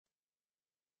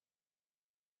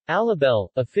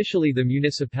Alabel, officially the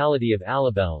municipality of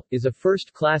Alabel, is a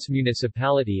first-class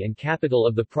municipality and capital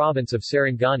of the province of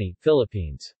Sarangani,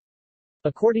 Philippines.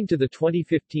 According to the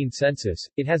 2015 census,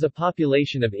 it has a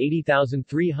population of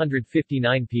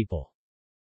 80,359 people.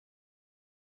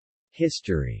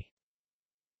 History.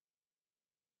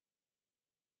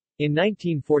 In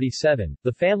 1947,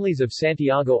 the families of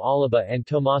Santiago Alaba and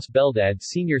Tomas Beldad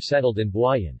Sr. settled in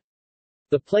Buayan.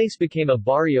 The place became a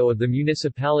barrio of the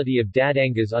municipality of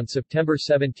Dadangas on September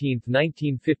 17,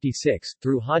 1956,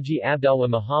 through Haji Abdawa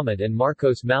Muhammad and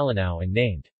Marcos Malinao and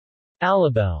named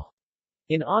Alabel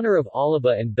in honor of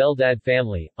Alaba and Beldad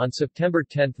family. On September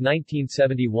 10,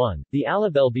 1971, the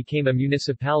Alabel became a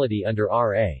municipality under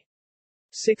R.A.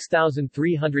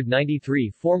 6393,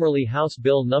 formerly House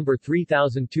Bill No.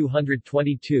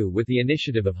 3222, with the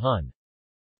initiative of Hon.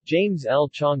 James L.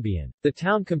 Chongbian. The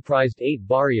town comprised 8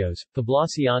 barrios: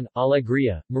 Poblacion,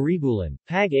 Alegria, Maribulan,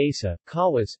 Pag-asa,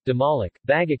 Cawas, Damalic,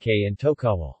 Bagakay and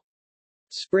Tocawal.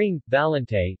 Spring,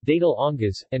 Balante, Datal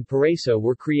Ongas, and Paraiso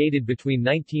were created between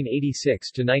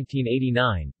 1986 to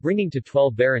 1989, bringing to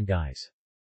 12 barangays.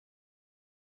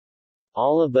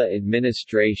 Alaba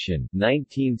administration,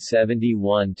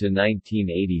 1971 to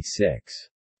 1986.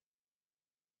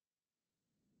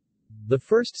 The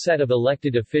first set of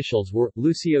elected officials were,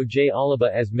 Lucio J.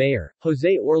 Alaba as mayor,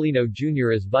 Jose Orlino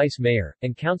Jr. as vice mayor,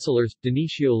 and councilors,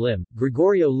 Dionisio Lim,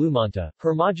 Gregorio Lumanta,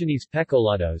 Hermogenes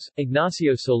Pecolados,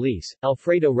 Ignacio Solis,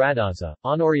 Alfredo Radaza,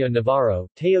 Honorio Navarro,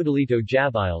 Teodolito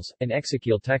Jabiles, and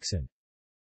Ezequiel Texan.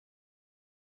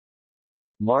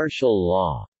 Martial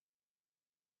law.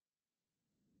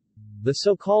 The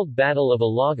so-called Battle of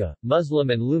Alaga, Muslim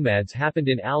and Lumads happened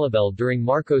in Alabel during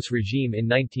Marcos regime in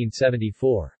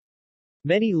 1974.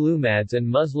 Many Lumads and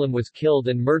Muslim was killed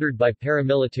and murdered by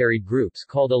paramilitary groups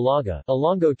called Alaga, a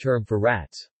Longo term for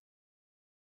rats.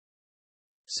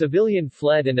 Civilian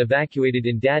fled and evacuated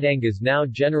in Dadangas, now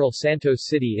General Santos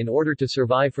City, in order to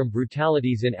survive from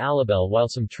brutalities in Alabel, while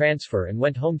some transfer and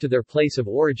went home to their place of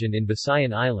origin in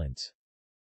Visayan Islands.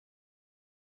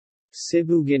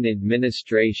 Sibugan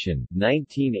administration,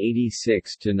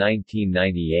 1986 to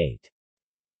 1998.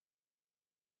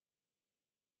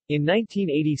 In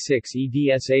 1986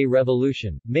 EDSA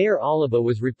revolution, Mayor Alaba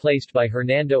was replaced by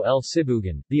Hernando L.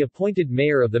 Sibugan, the appointed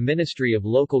mayor of the Ministry of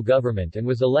Local Government, and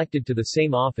was elected to the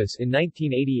same office in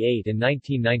 1988 and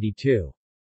 1992.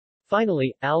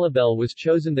 Finally, Alabel was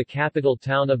chosen the capital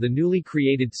town of the newly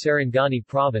created Sarangani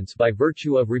province by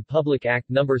virtue of Republic Act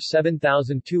No.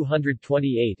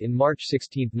 7228 in March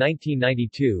 16,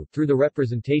 1992, through the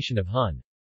representation of Hon.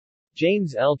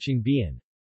 James L. Chongbian.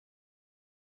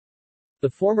 The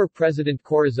former President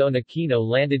Corazon Aquino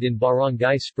landed in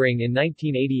Barangay Spring in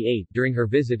 1988 during her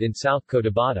visit in South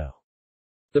Cotabato.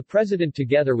 The president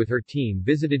together with her team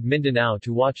visited Mindanao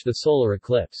to watch the solar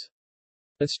eclipse.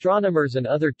 Astronomers and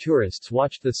other tourists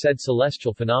watched the said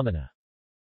celestial phenomena.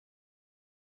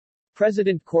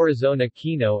 President Corazon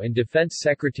Aquino and Defense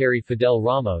Secretary Fidel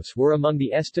Ramos were among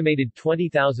the estimated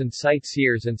 20,000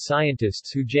 sightseers and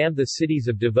scientists who jammed the cities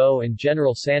of Davao and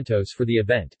General Santos for the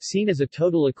event. Seen as a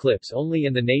total eclipse only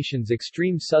in the nation's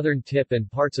extreme southern tip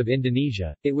and parts of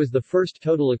Indonesia, it was the first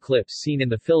total eclipse seen in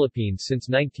the Philippines since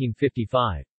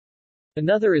 1955.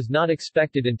 Another is not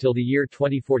expected until the year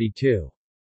 2042.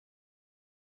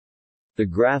 The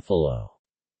Grafilo.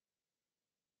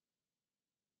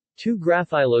 2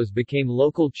 Grafilos became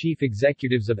local chief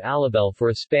executives of Alabel for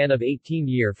a span of 18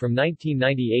 years from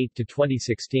 1998 to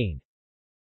 2016.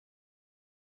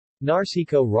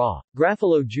 Narciso Ra.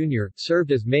 Grafilo Jr.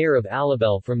 served as mayor of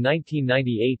Alabel from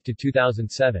 1998 to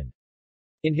 2007.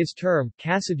 In his term,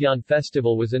 Casadyan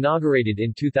Festival was inaugurated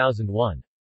in 2001.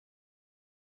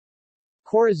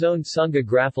 Corazon Sunga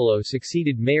Grafilo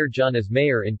succeeded Mayor Jun as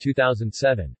mayor in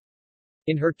 2007.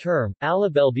 In her term,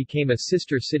 Alabel became a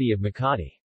sister city of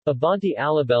Makati. Abante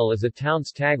Alabel as a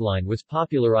town's tagline was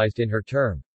popularized in her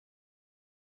term.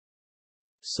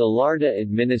 Salarda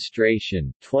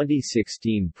administration,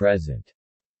 2016-present.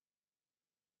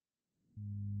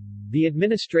 The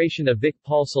administration of Vic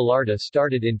Paul Salarda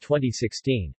started in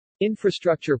 2016.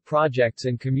 Infrastructure projects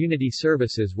and community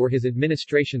services were his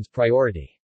administration's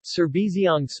priority.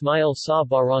 Serbizyong Smile sa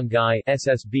Barangay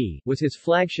 (SSB) was his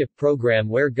flagship program,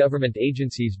 where government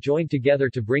agencies joined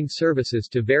together to bring services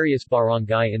to various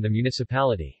barangay in the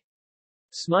municipality.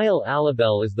 Smile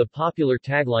Alabel is the popular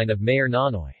tagline of Mayor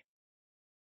Nonoy.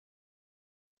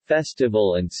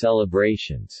 Festival and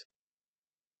celebrations.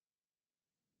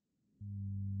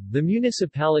 The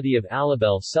municipality of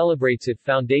Alabel celebrates its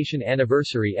foundation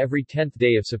anniversary every 10th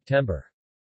day of September.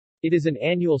 It is an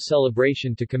annual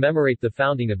celebration to commemorate the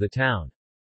founding of the town.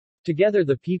 Together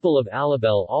the people of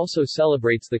Alabel also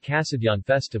celebrates the Kasadyan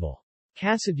festival.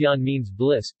 Kasadyan means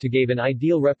bliss, to give an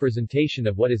ideal representation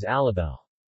of what is Alabel.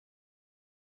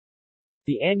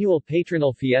 The annual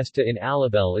patronal fiesta in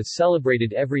Alabel is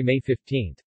celebrated every May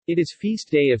 15. It is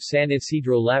feast day of San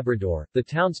Isidro Labrador, the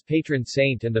town's patron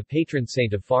saint and the patron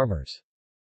saint of farmers.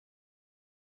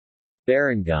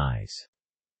 Barangays.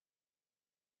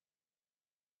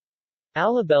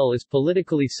 Alabel is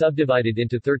politically subdivided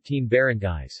into 13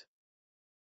 barangays.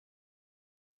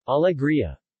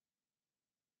 Alegria,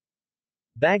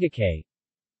 Bagakay,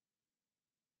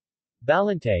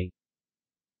 Balante,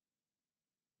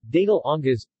 Dagal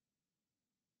Ongas,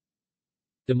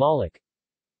 Damalik,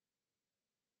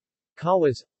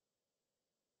 Kawas,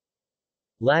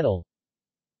 Ladal,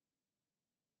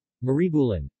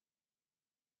 Maribulan,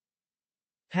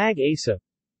 Pag Asa,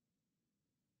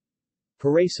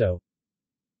 Paraso,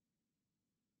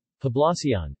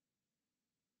 Poblacion,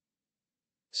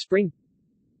 Spring,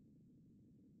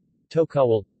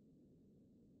 Tocawal,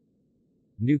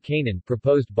 New Canaan,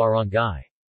 proposed barangay.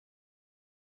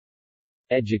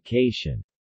 Education.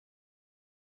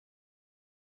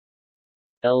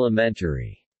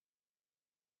 Elementary.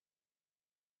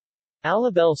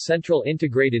 Alabel Central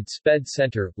Integrated SPED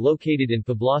Center, located in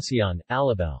Poblacion,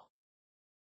 Alabel.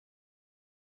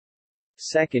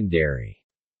 Secondary.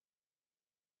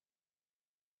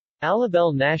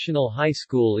 Alabel National High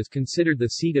School is considered the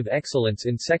seat of excellence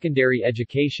in secondary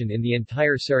education in the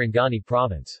entire Sarangani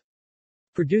province,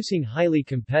 producing highly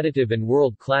competitive and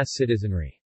world-class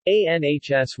citizenry.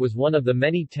 ANHS was one of the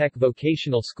many tech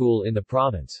vocational school in the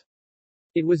province.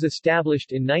 It was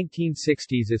established in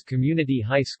 1960s as Community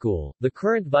High School. The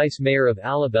current Vice Mayor of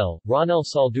Alabel, Ronel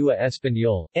Saldua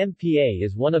Espanyol, MPA,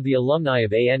 is one of the alumni of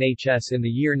ANHS in the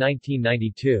year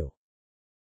 1992.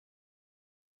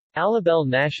 Alabel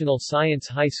National Science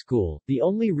High School, the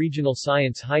only regional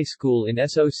science high school in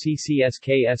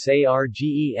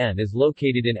SOCCSKSARGEN, is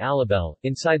located in Alabel,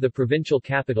 inside the provincial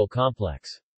capital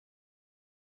complex.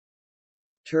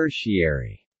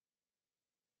 Tertiary.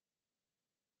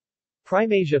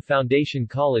 Primasia Foundation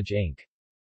College Inc.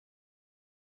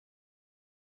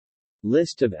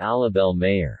 List of Alabel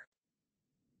Mayor.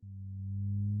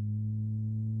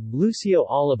 Lucio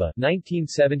Alaba,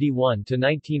 1971 to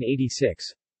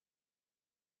 1986.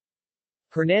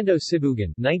 Hernando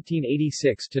Sibugan,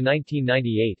 1986 to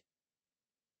 1998.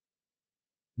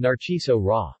 Narciso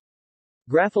Ra.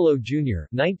 Graffalo Jr.,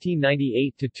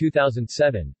 1998 to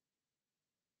 2007.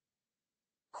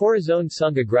 Corazon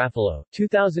Sunga Graffalo,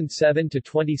 2007 to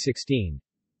 2016.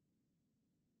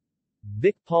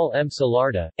 Vic Paul M.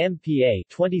 Salarda, MPA,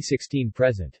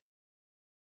 2016-present.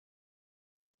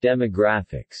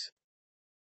 Demographics.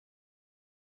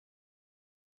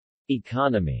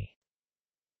 Economy.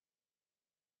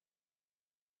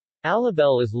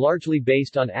 Alabel is largely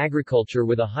based on agriculture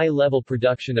with a high-level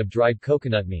production of dried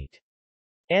coconut meat.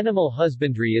 Animal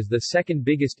husbandry is the second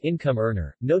biggest income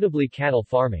earner, notably cattle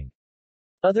farming.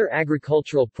 Other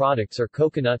agricultural products are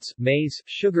coconuts, maize,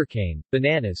 sugarcane,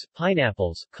 bananas,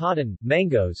 pineapples, cotton,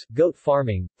 mangoes, goat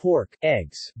farming, pork,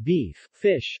 eggs, beef,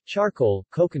 fish, charcoal,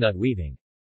 coconut weaving.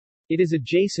 It is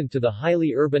adjacent to the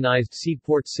highly urbanized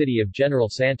seaport city of General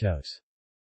Santos.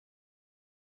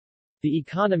 The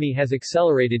economy has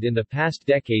accelerated in the past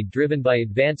decade, driven by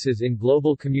advances in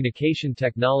global communication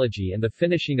technology and the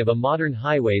finishing of a modern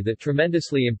highway that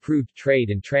tremendously improved trade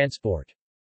and transport.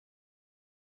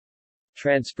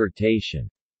 Transportation.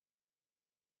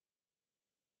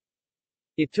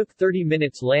 It took 30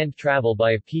 minutes land travel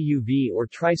by a PUV or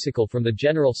tricycle from the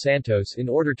General Santos in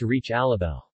order to reach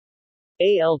Alabel.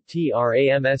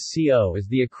 ALTRAMSCO is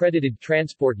the accredited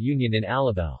transport union in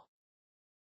Alabel.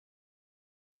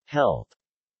 Health.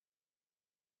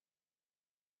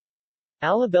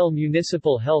 Alabel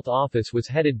Municipal Health Office was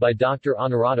headed by Dr.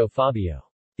 Honorato Fabio.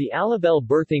 The Alabel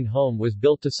Birthing Home was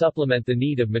built to supplement the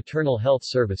need of maternal health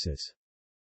services.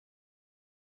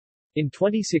 In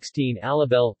 2016,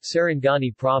 Alabel,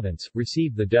 Sarangani Province,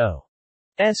 received the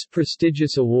DOE's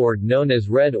prestigious award known as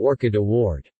Red Orchid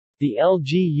Award. The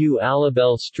LGU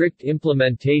Alabel strict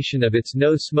implementation of its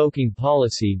no-smoking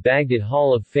policy bagged it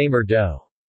Hall of Famer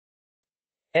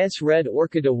DOE's Red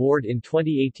Orchid Award in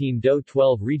 2018 DOE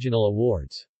 12 Regional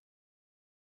Awards.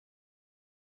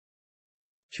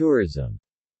 Tourism.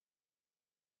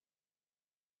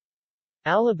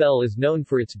 Alabel is known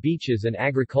for its beaches and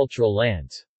agricultural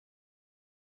lands.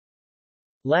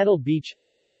 Ladal Beach,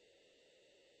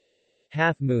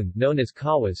 Half Moon, known as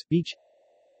Kawas Beach.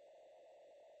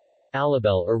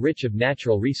 Alabel are rich of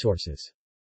natural resources.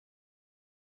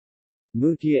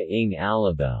 Mutia ng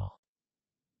Alabel.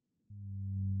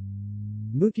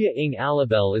 Mutia ng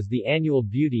Alabel is the annual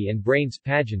beauty and brains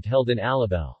pageant held in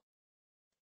Alabel.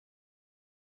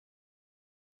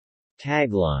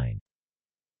 Tagline: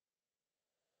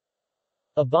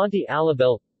 Abanti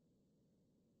Alabel,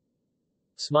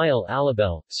 Smile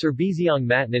Alabel, Serbizyong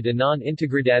matnid ng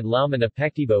integridad lauman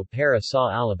epektibo para sa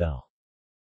Alabel.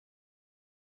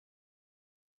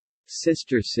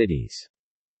 Sister cities: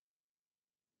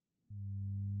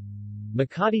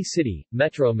 Makati City,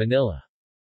 Metro Manila.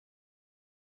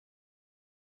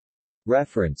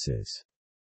 References.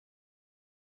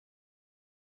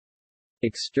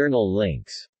 External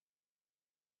links.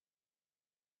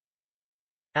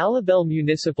 Alabel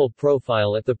Municipal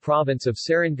Profile at the Province of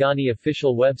Sarangani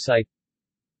Official Website.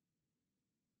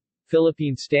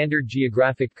 Philippine Standard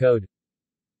Geographic Code.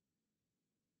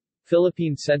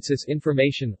 Philippine Census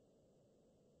Information.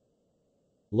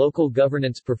 Local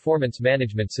Governance Performance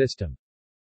Management System.